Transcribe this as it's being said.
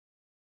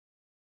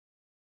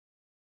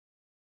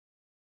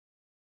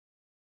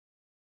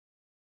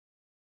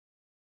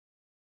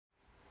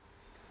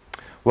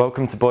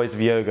Welcome to Boys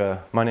of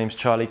Yoga. My name's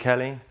Charlie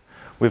Kelly.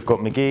 We've got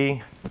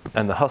McGee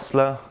and the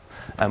Hustler,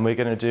 and we're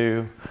going to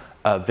do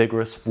a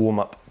vigorous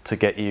warm-up to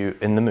get you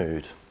in the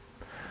mood.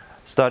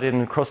 Starting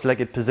in a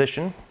cross-legged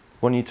position,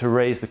 want you to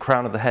raise the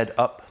crown of the head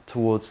up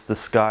towards the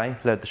sky,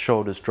 let the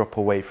shoulders drop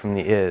away from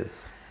the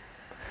ears.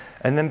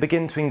 And then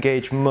begin to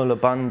engage Mula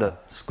Bandha,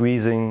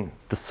 squeezing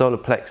the solar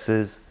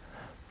plexus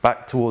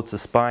back towards the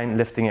spine,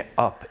 lifting it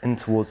up in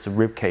towards the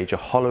rib cage, or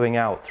hollowing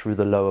out through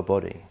the lower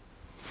body.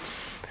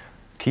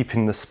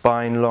 Keeping the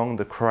spine long,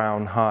 the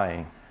crown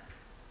high.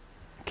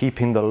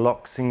 Keeping the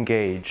locks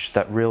engaged,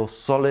 that real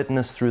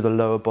solidness through the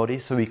lower body,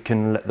 so we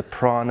can let the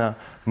prana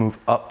move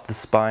up the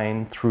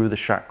spine through the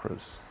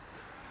chakras.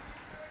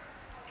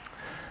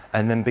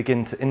 And then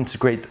begin to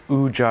integrate the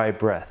Ujjayi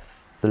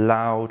breath, the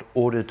loud,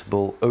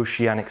 audible,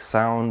 oceanic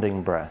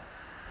sounding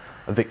breath,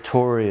 a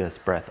victorious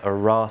breath, a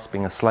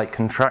rasping, a slight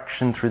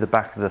contraction through the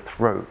back of the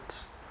throat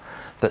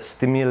that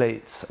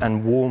stimulates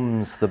and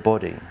warms the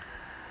body.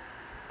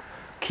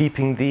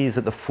 Keeping these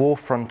at the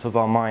forefront of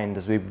our mind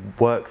as we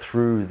work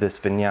through this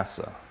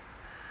vinyasa.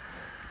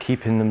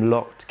 Keeping them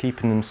locked,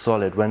 keeping them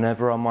solid.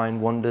 Whenever our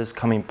mind wanders,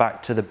 coming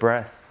back to the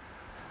breath,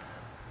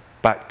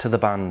 back to the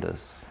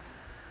bandhas.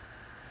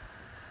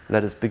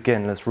 Let us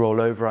begin. Let's roll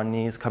over our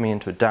knees, coming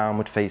into a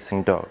downward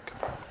facing dog.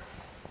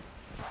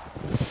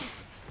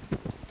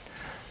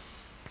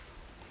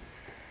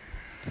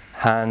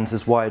 Hands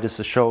as wide as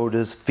the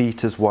shoulders,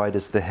 feet as wide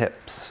as the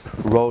hips.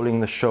 Rolling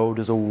the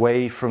shoulders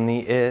away from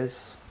the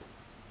ears.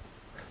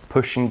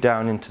 Pushing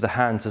down into the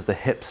hands as the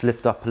hips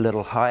lift up a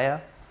little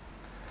higher,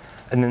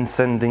 and then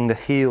sending the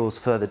heels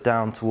further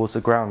down towards the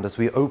ground as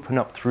we open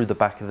up through the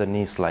back of the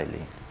knee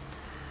slightly.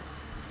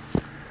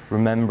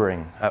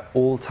 Remembering at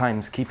all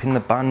times, keeping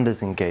the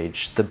bandhas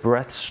engaged, the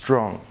breath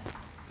strong.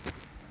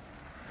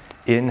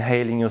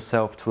 Inhaling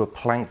yourself to a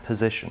plank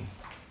position.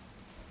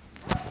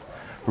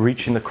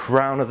 Reaching the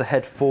crown of the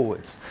head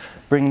forwards.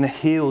 Bring the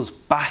heels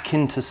back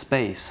into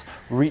space,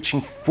 reaching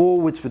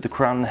forwards with the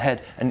crown of the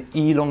head, an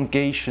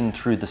elongation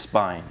through the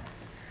spine.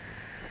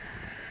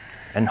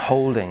 And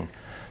holding,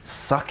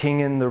 sucking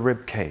in the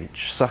rib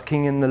cage,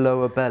 sucking in the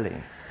lower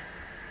belly.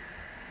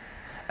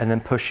 And then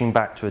pushing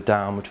back to a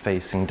downward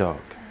facing dog.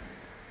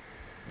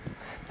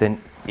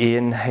 Then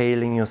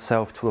inhaling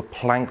yourself to a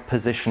plank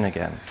position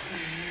again.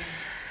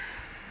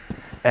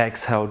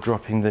 Exhale,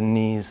 dropping the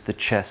knees, the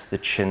chest, the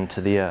chin to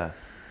the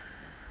earth.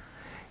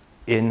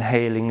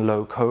 Inhaling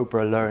low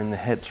cobra, lowering the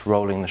hips,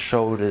 rolling the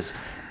shoulders.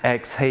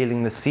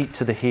 Exhaling the seat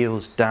to the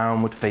heels,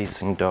 downward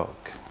facing dog.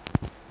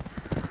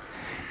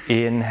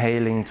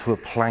 Inhaling to a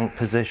plank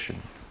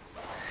position.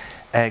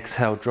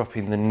 Exhale,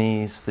 dropping the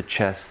knees, the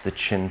chest, the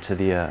chin to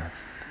the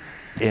earth.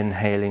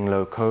 Inhaling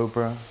low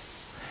cobra.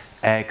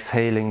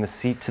 Exhaling the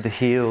seat to the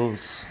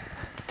heels,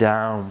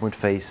 downward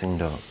facing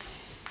dog.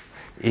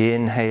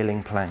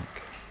 Inhaling plank.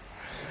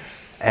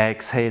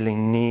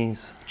 Exhaling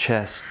knees,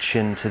 chest,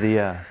 chin to the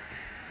earth.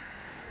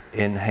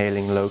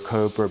 Inhaling low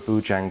cobra,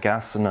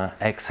 bhujangasana.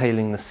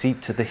 Exhaling the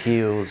seat to the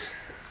heels,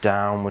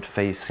 downward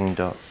facing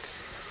dog.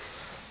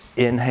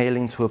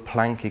 Inhaling to a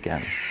plank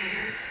again.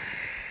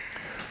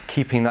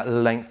 Keeping that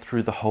length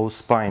through the whole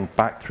spine,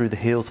 back through the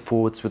heels,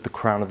 forwards with the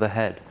crown of the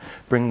head.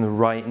 Bring the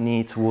right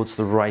knee towards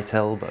the right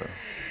elbow.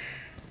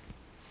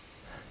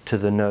 To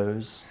the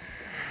nose,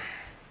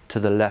 to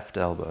the left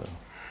elbow.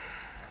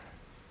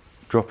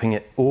 Dropping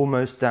it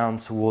almost down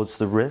towards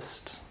the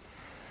wrist.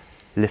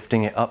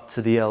 Lifting it up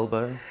to the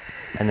elbow,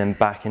 and then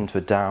back into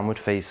a downward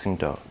facing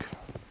dog.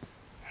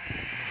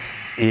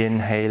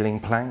 Inhaling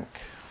plank.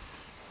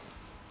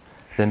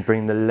 Then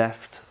bring the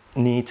left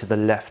knee to the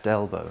left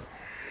elbow.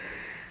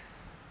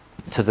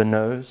 To the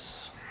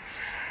nose,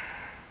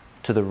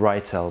 to the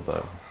right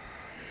elbow.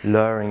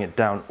 Lowering it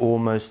down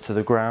almost to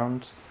the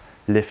ground,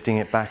 lifting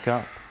it back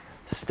up,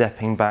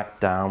 stepping back,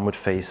 downward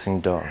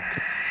facing dog.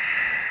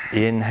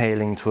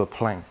 Inhaling to a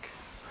plank.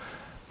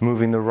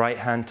 Moving the right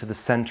hand to the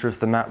center of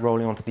the mat,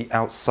 rolling onto the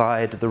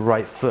outside of the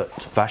right foot.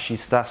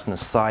 Vashisthasana,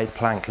 side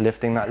plank,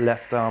 lifting that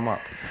left arm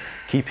up.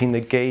 Keeping the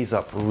gaze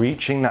up,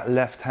 reaching that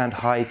left hand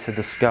high to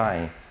the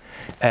sky.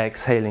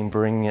 Exhaling,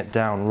 bringing it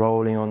down,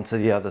 rolling onto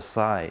the other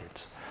side.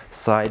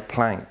 Side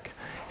plank,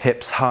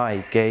 hips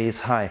high,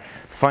 gaze high.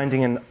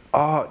 Finding an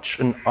arch,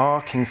 an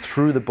arcing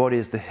through the body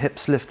as the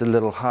hips lift a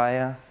little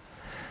higher.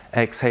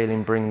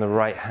 Exhaling, bring the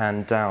right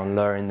hand down,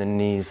 lowering the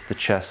knees, the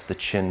chest, the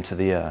chin to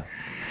the earth.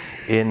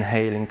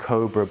 Inhaling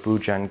cobra,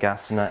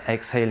 bhujangasana.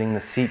 Exhaling the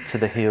seat to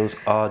the heels,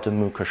 ardha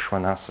mukha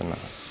svanasana.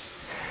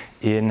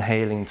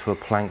 Inhaling to a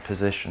plank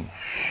position.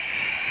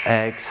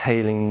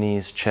 Exhaling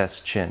knees,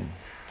 chest, chin.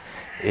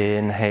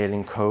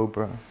 Inhaling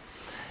cobra.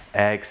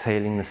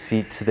 Exhaling the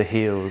seat to the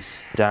heels,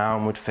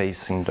 downward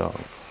facing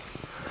dog.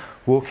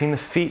 Walking the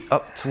feet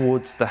up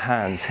towards the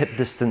hands, hip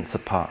distance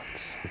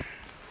apart.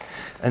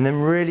 And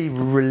then really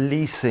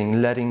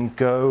releasing, letting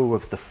go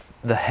of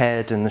the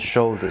head and the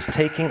shoulders,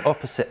 taking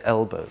opposite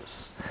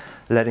elbows,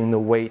 letting the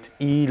weight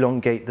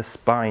elongate the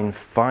spine,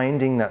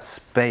 finding that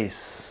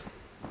space,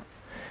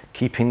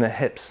 keeping the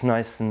hips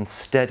nice and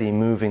steady,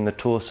 moving the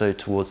torso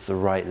towards the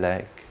right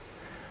leg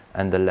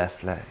and the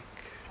left leg.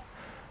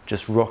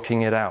 just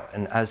rocking it out.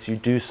 And as you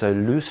do so,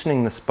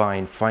 loosening the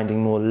spine,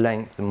 finding more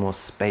length and more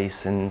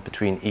space in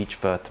between each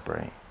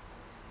vertebrae.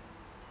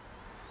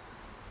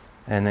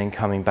 And then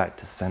coming back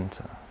to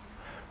center,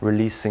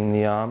 releasing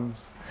the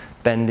arms,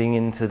 bending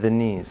into the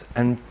knees,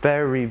 and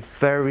very,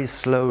 very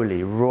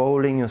slowly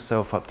rolling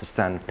yourself up to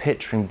stand,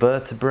 picturing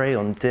vertebrae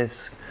on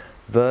disc,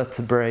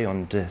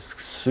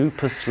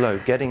 super slow,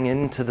 getting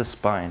into the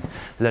spine,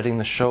 letting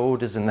the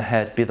shoulders and the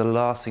head be the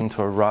last thing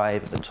to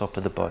arrive at the top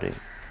of the body.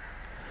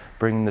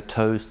 Bringing the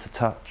toes to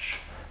touch,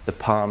 the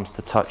palms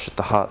to touch at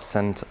the heart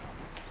center.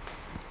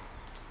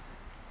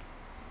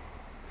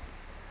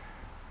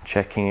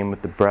 Checking in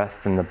with the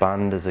breath and the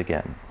bandhas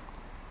again.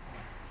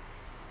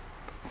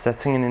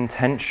 Setting an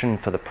intention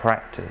for the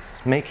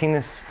practice, making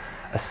this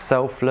a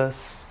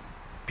selfless,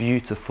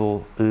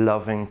 beautiful,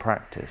 loving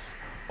practice,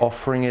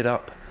 offering it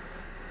up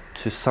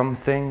to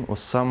something or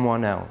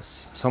someone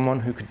else,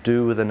 someone who could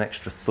do with an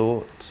extra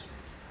thought,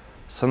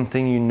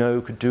 something you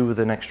know could do with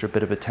an extra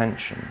bit of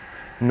attention,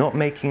 not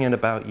making it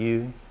about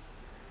you,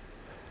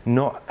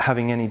 not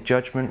having any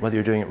judgment whether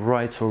you're doing it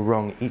right or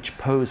wrong. Each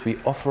pose we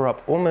offer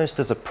up almost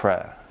as a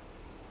prayer.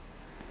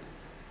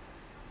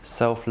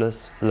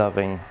 Selfless,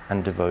 loving,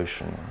 and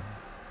devotional.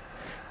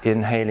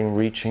 Inhaling,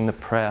 reaching the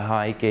prayer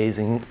high,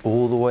 gazing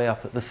all the way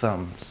up at the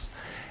thumbs.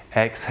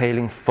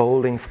 Exhaling,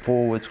 folding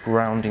forwards,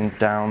 grounding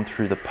down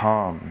through the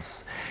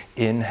palms.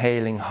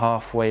 Inhaling,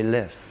 halfway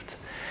lift.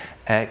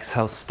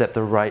 Exhale, step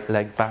the right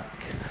leg back,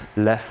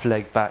 left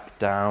leg back,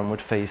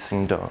 downward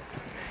facing dog.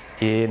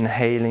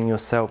 Inhaling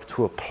yourself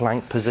to a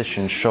plank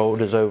position,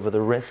 shoulders over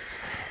the wrists.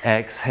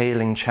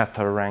 Exhaling,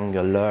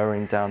 chaturanga,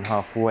 lowering down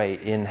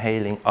halfway.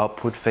 Inhaling,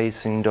 upward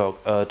facing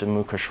dog, Urdhva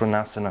Mukha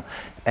Svanasana.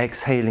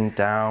 Exhaling,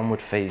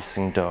 downward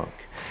facing dog.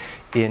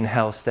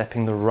 Inhale,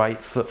 stepping the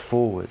right foot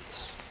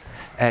forwards.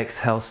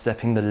 Exhale,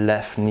 stepping the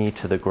left knee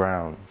to the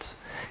ground.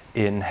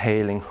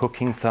 Inhaling,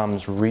 hooking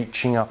thumbs,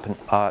 reaching up and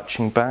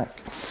arching back.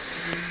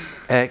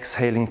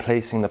 Exhaling,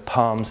 placing the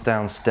palms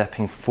down,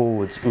 stepping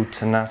forwards,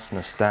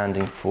 Uttanasana,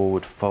 standing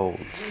forward fold.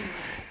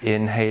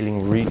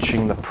 Inhaling,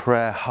 reaching the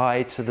prayer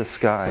high to the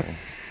sky.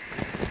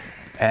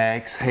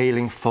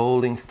 Exhaling,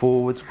 folding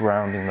forwards,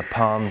 grounding the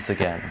palms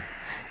again.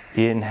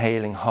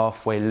 Inhaling,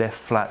 halfway lift,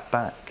 flat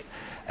back.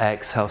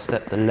 Exhale,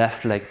 step the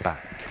left leg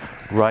back.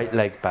 Right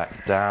leg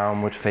back,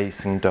 downward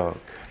facing dog.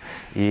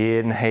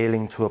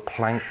 Inhaling to a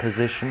plank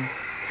position.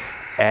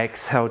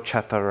 Exhale,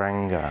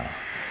 chaturanga.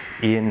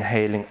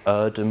 Inhaling,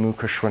 Urdhva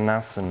Mukha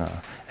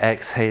Svanasana.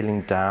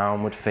 Exhaling,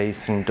 downward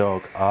facing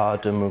dog,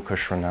 Ardha Mukha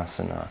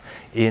Svanasana.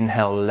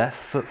 Inhale, left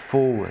foot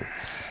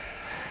forwards.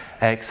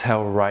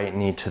 Exhale, right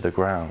knee to the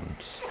ground.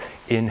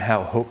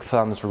 Inhale, hook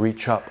thumbs,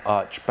 reach up,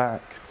 arch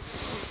back.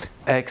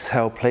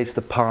 Exhale, place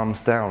the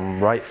palms down,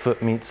 right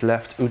foot meets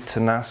left,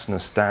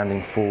 Uttanasana,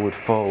 standing forward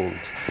fold.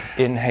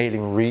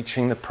 Inhaling,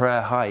 reaching the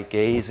prayer high,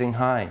 gazing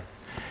high.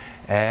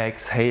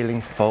 Exhaling,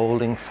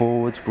 folding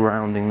forwards,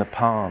 grounding the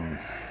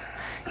palms.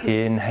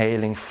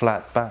 Inhaling,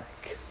 flat back.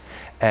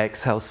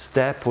 Exhale,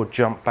 step or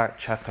jump back,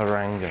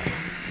 chaturanga.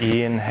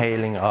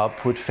 Inhaling,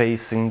 upward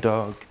facing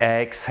dog.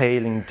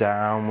 Exhaling,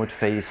 downward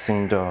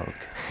facing dog.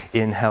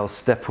 Inhale,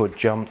 step or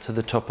jump to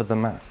the top of the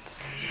mat.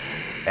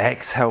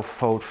 Exhale,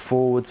 fold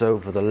forwards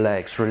over the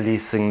legs,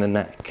 releasing the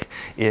neck.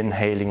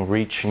 Inhaling,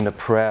 reaching the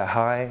prayer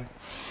high.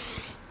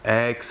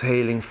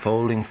 Exhaling,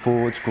 folding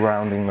forwards,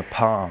 grounding the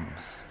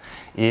palms.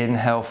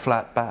 Inhale,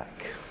 flat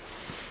back.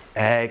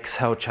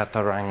 Exhale,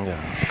 chaturanga.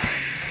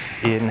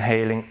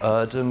 Inhaling,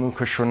 Urdhva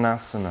Mukha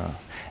Svanasana.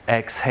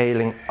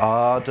 Exhaling,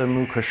 Ardha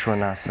Mukha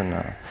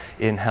Svanasana.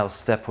 Inhale,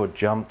 step or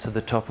jump to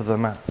the top of the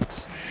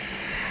mat.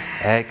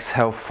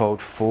 Exhale,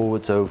 fold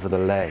forwards over the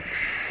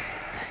legs.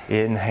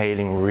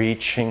 Inhaling,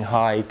 reaching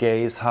high,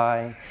 gaze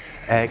high.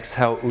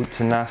 Exhale,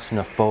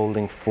 Uttanasana,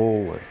 folding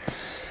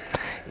forwards.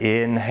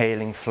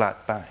 Inhaling,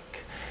 flat back.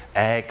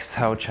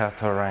 Exhale,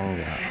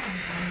 chaturanga.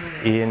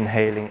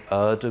 Inhaling,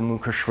 Urdhva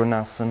Mukha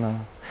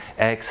Svanasana.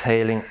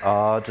 Exhaling,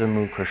 Ardha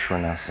Mukha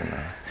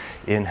Svanasana.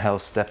 Inhale,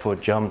 step or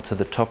jump to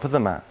the top of the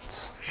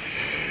mat.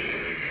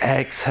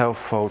 Exhale,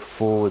 fold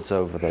forwards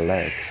over the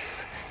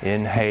legs.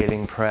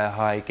 Inhaling, prayer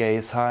high,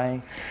 gaze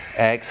high.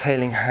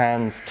 Exhaling,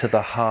 hands to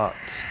the heart,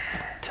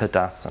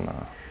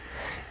 Tadasana.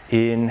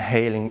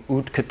 Inhaling,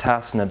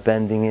 Utkatasana,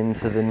 bending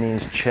into the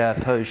knees, chair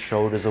pose,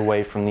 shoulders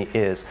away from the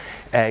ears.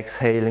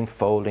 Exhaling,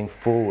 folding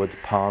forwards,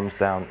 palms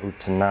down,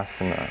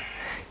 Uttanasana.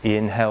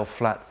 Inhale,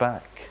 flat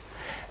back.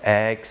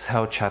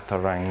 Exhale,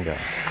 chaturanga.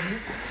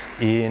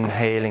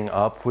 Inhaling,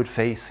 upward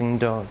facing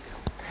dog.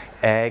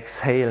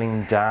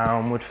 Exhaling,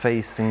 downward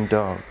facing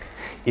dog.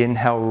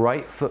 Inhale,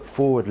 right foot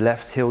forward,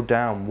 left heel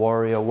down,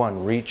 warrior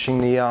one,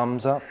 reaching the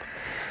arms up.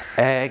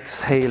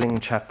 Exhaling,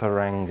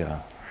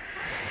 chaturanga.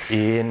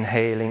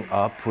 Inhaling,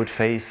 upward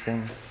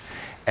facing.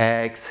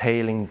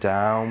 Exhaling,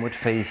 downward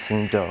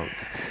facing dog.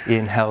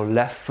 Inhale,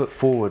 left foot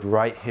forward,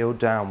 right heel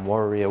down,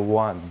 warrior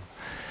one.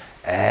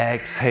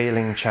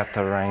 Exhaling,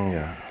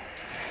 chaturanga.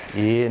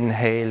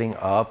 Inhaling,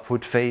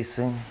 upward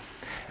facing.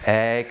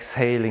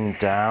 Exhaling,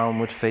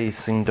 downward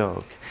facing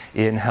dog.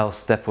 Inhale,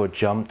 step or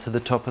jump to the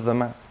top of the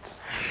mat.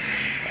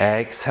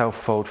 Exhale,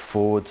 fold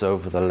forwards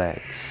over the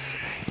legs.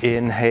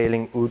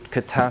 Inhaling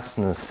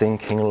Utkatasana,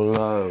 sinking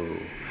low.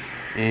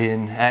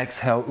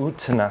 Exhale,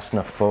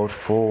 Uttanasana, fold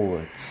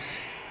forwards.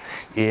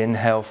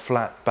 Inhale,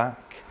 flat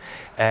back.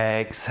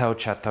 Exhale,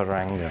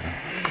 Chaturanga.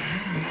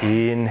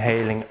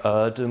 Inhaling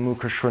Ardha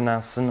Mukha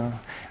Svanasana.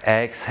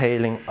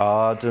 Exhaling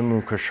Ardha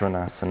Mukha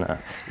Svanasana.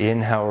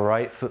 Inhale,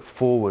 right foot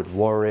forward,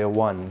 Warrior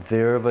One,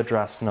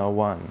 Virabhadrasana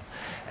 1.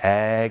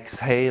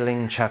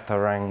 Exhaling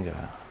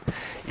Chaturanga.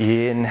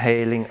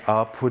 Inhaling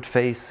upward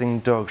facing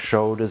dog,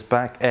 shoulders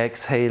back.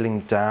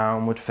 Exhaling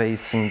downward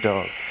facing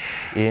dog.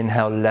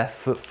 Inhale, left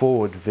foot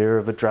forward,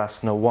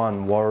 Virabhadrasana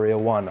 1, Warrior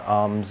 1,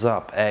 arms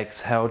up.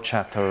 Exhale,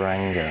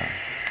 Chaturanga.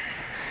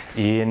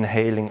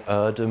 Inhaling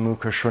Ardha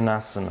Mukha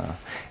Svanasana.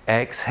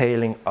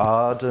 Exhaling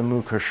Ardha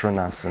Mukha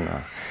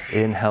Svanasana.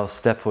 Inhale,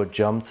 step or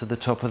jump to the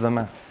top of the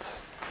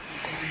mat.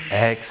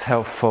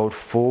 Exhale, fold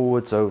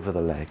forwards over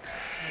the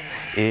legs.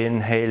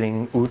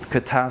 Inhaling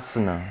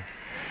Utkatasana.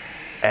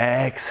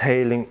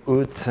 Exhaling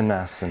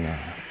Uttanasana.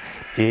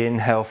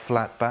 Inhale,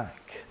 flat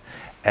back.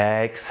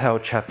 Exhale,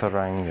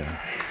 Chaturanga.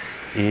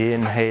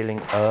 Inhaling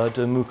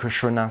Ardha Mukha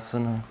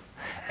Svanasana.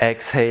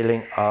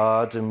 Exhaling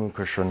Ardha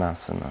Mukha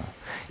Svanasana.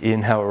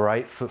 Inhale,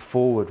 right foot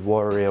forward,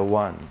 Warrior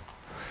 1.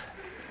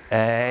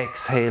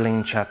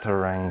 Exhaling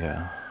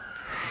Chaturanga.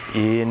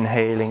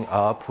 Inhaling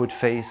upward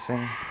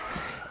facing.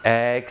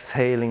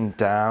 Exhaling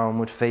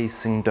downward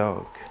facing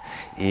dog.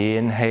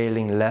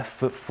 Inhaling left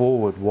foot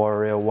forward,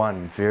 Warrior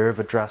 1,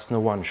 Virabhadrasana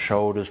 1,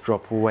 shoulders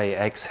drop away.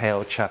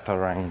 Exhale,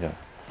 Chaturanga.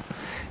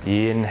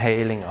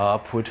 Inhaling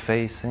upward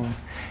facing.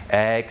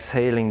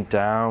 Exhaling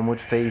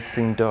downward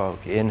facing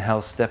dog.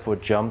 Inhale, step or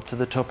jump to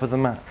the top of the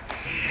mat.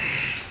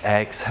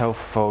 Exhale,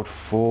 fold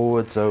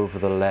forwards over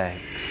the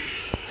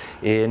legs.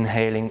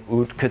 Inhaling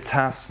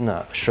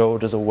Utkatasana,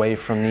 shoulders away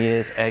from the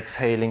ears.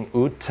 Exhaling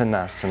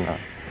Uttanasana.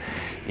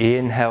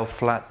 Inhale,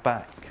 flat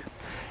back.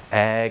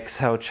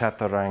 Exhale,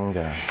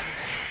 Chaturanga.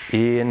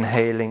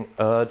 Inhaling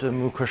Ardha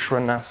Mukha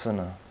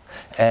Svanasana.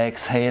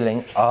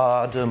 Exhaling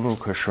Ardha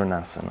Mukha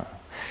Svanasana.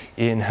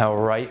 Inhale,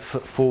 right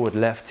foot forward,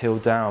 left heel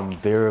down,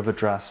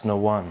 Virabhadrasana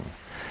 1.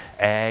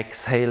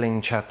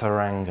 Exhaling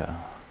Chaturanga.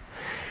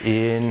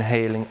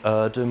 Inhaling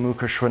Ardha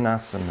Mukha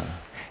Svanasana.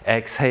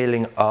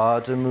 Exhaling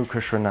Ardha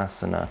Mukha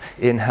Svanasana.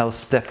 Inhale,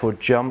 step or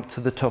jump to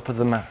the top of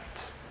the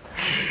mat.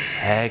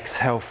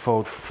 Exhale,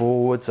 fold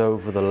forwards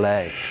over the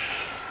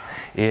legs.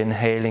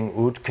 Inhaling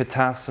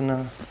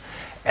Utkatasana.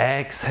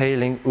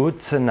 Exhaling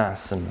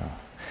Uttanasana.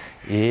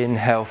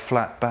 Inhale,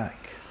 flat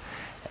back.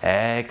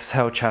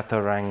 Exhale,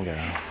 Chaturanga.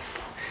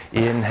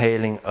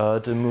 Inhaling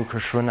Ardha Mukha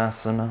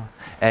Svanasana.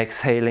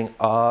 Exhaling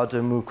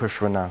Ardha Mukha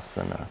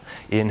Svanasana.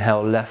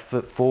 Inhale, left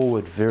foot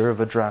forward,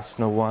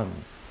 Virabhadrasana 1.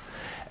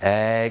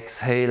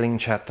 Exhaling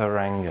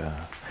Chaturanga.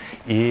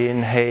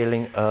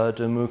 Inhaling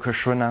Ardha Mukha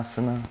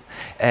Svanasana.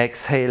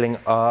 Exhaling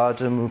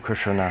Ardha Mukha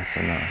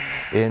Svanasana.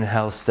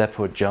 Inhale, step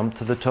or jump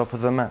to the top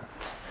of the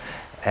mat.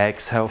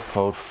 Exhale,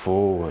 fold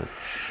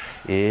forwards.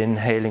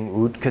 Inhaling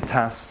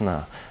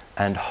Utkatasana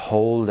and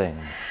holding.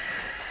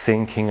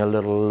 Sinking a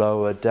little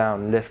lower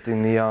down,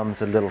 lifting the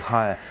arms a little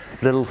higher.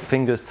 Little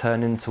fingers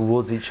turn in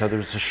towards each other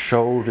as the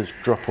shoulders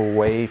drop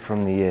away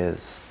from the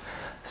ears.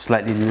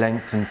 Slightly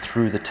lengthen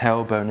through the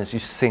tailbone as you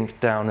sink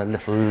down a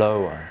little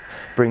lower.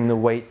 Bring the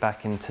weight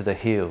back into the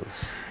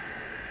heels.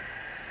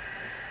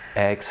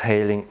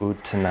 Exhaling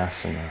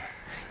Uttanasana.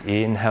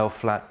 Inhale,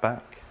 flat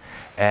back.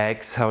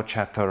 Exhale,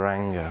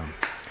 Chaturanga.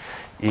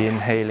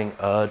 Inhaling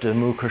Ardha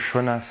Mukha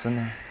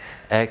Svanasana.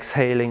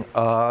 Exhaling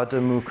Ardha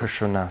Mukha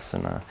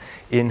Svanasana.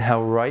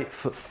 Inhale, right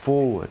foot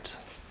forward.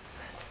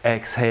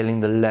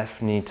 Exhaling the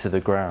left knee to the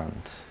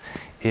ground.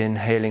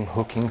 Inhaling,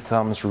 hooking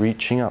thumbs,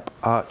 reaching up,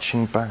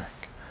 arching back.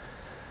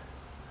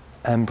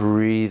 And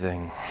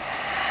breathing.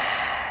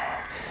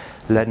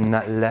 Letting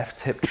that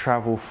left hip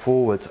travel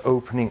forwards,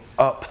 opening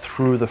up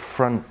through the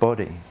front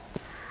body.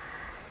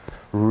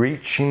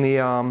 Reaching the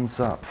arms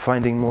up,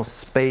 finding more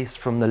space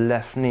from the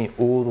left knee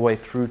all the way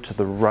through to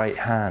the right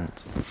hand.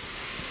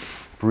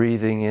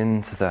 Breathing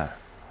into that.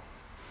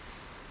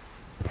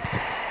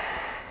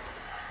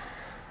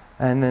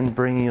 And then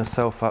bringing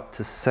yourself up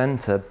to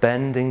center,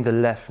 bending the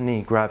left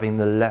knee, grabbing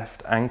the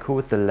left ankle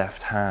with the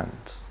left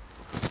hand.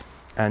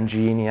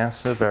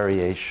 Anjiniyasa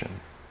variation.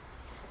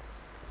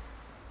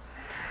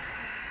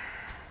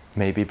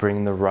 Maybe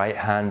bring the right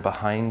hand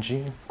behind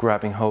you,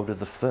 grabbing hold of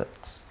the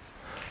foot.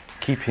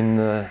 Keeping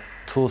the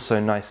torso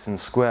nice and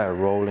square,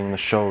 rolling the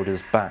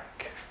shoulders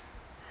back.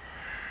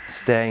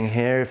 Staying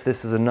here if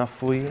this is enough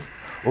for you,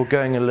 or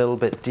going a little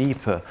bit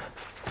deeper,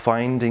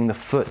 finding the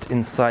foot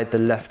inside the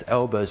left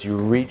elbow as you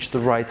reach the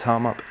right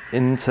arm up,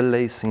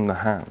 interlacing the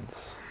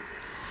hands.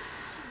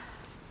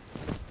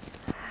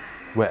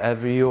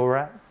 Wherever you're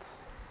at,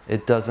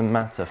 it doesn't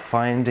matter.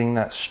 Finding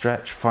that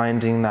stretch,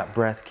 finding that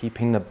breath,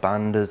 keeping the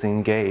bandhas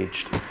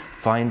engaged,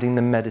 finding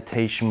the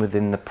meditation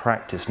within the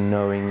practice,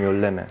 knowing your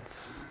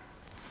limits.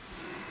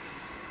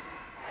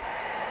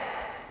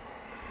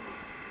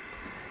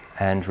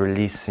 And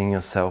releasing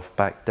yourself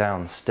back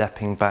down,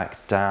 stepping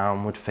back,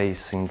 downward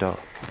facing dog.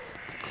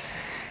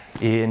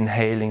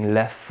 Inhaling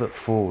left foot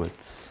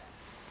forwards.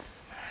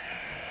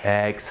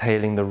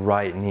 Exhaling the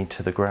right knee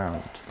to the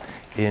ground.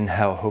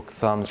 Inhale, hook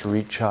thumbs,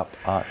 reach up,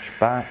 arch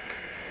back.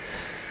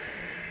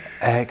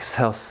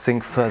 Exhale,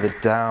 sink further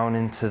down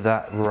into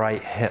that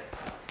right hip.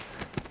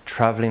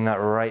 Traveling that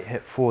right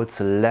hip forward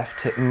so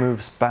left hip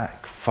moves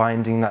back,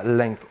 finding that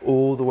length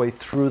all the way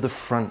through the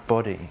front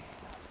body.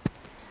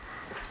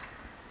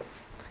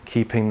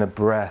 Keeping the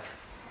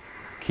breath,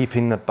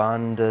 keeping the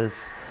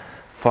bandhas,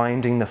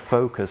 finding the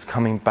focus,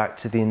 coming back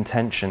to the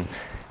intention.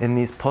 In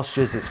these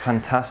postures, it's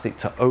fantastic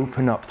to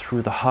open up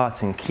through the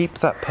heart and keep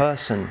that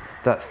person,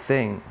 that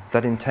thing,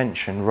 that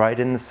intention right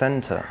in the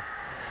center.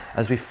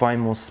 As we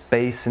find more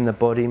space in the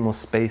body, more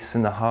space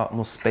in the heart,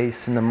 more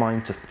space in the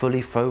mind to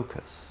fully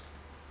focus.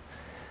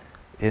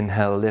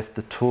 Inhale, lift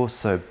the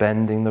torso,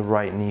 bending the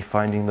right knee,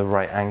 finding the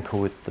right ankle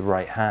with the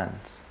right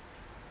hands.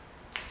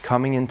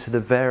 Coming into the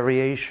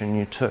variation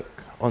you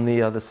took on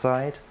the other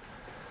side.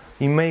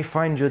 You may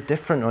find you're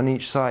different on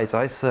each side,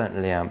 I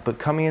certainly am, but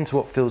coming into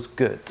what feels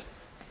good,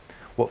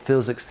 what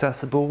feels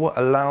accessible, what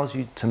allows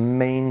you to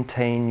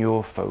maintain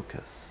your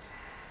focus.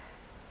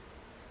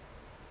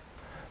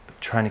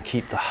 But trying to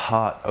keep the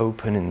heart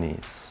open in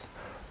these,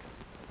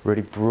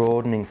 really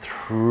broadening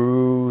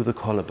through the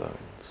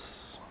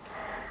collarbones.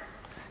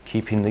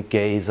 Keeping the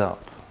gaze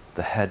up,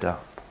 the head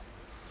up,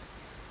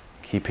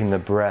 keeping the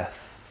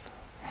breath,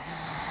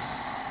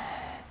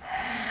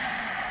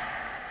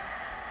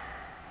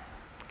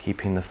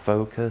 keeping the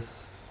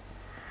focus,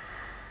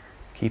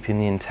 keeping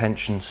the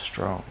intention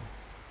strong,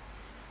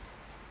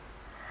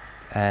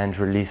 and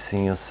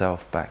releasing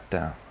yourself back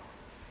down.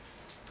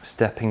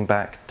 Stepping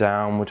back,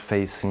 downward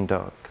facing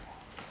dog.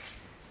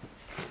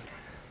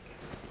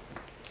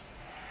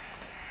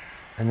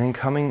 And then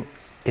coming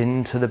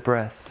into the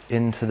breath,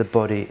 into the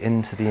body,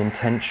 into the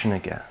intention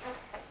again.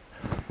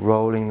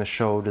 Rolling the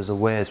shoulders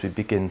away as we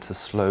begin to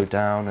slow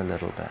down a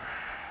little bit.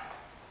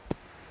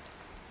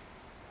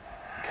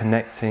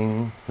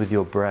 Connecting with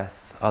your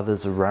breath,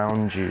 others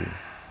around you.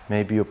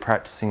 Maybe you're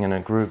practicing in a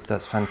group,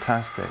 that's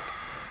fantastic.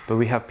 But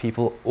we have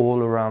people all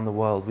around the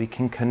world we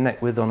can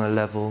connect with on a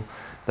level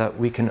that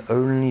we can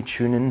only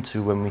tune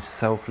into when we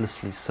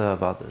selflessly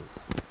serve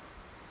others.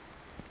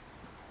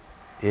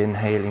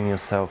 Inhaling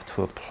yourself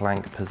to a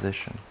plank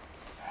position.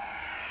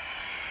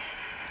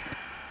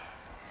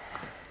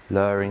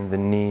 Lowering the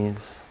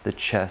knees, the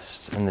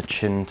chest and the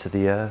chin to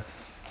the earth.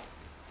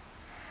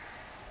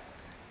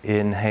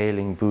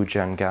 Inhaling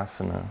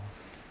Bhujangasana.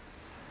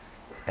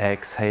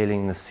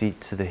 Exhaling the seat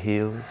to the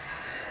heels.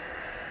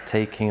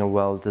 Taking a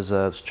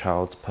well-deserved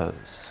child's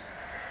pose.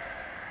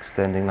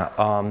 Extending the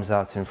arms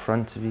out in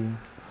front of you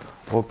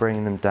or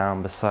bringing them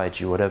down beside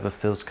you, whatever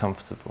feels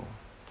comfortable.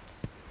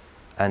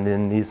 And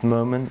in these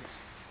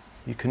moments,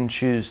 you can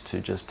choose to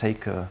just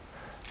take a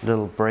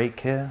little break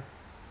here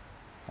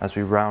as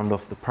we round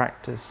off the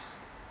practice,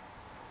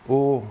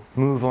 or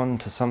move on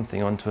to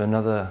something, onto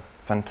another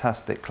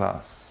fantastic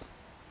class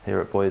here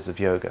at Boys of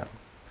Yoga.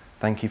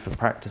 Thank you for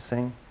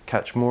practicing.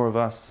 Catch more of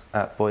us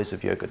at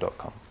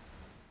boysofyoga.com.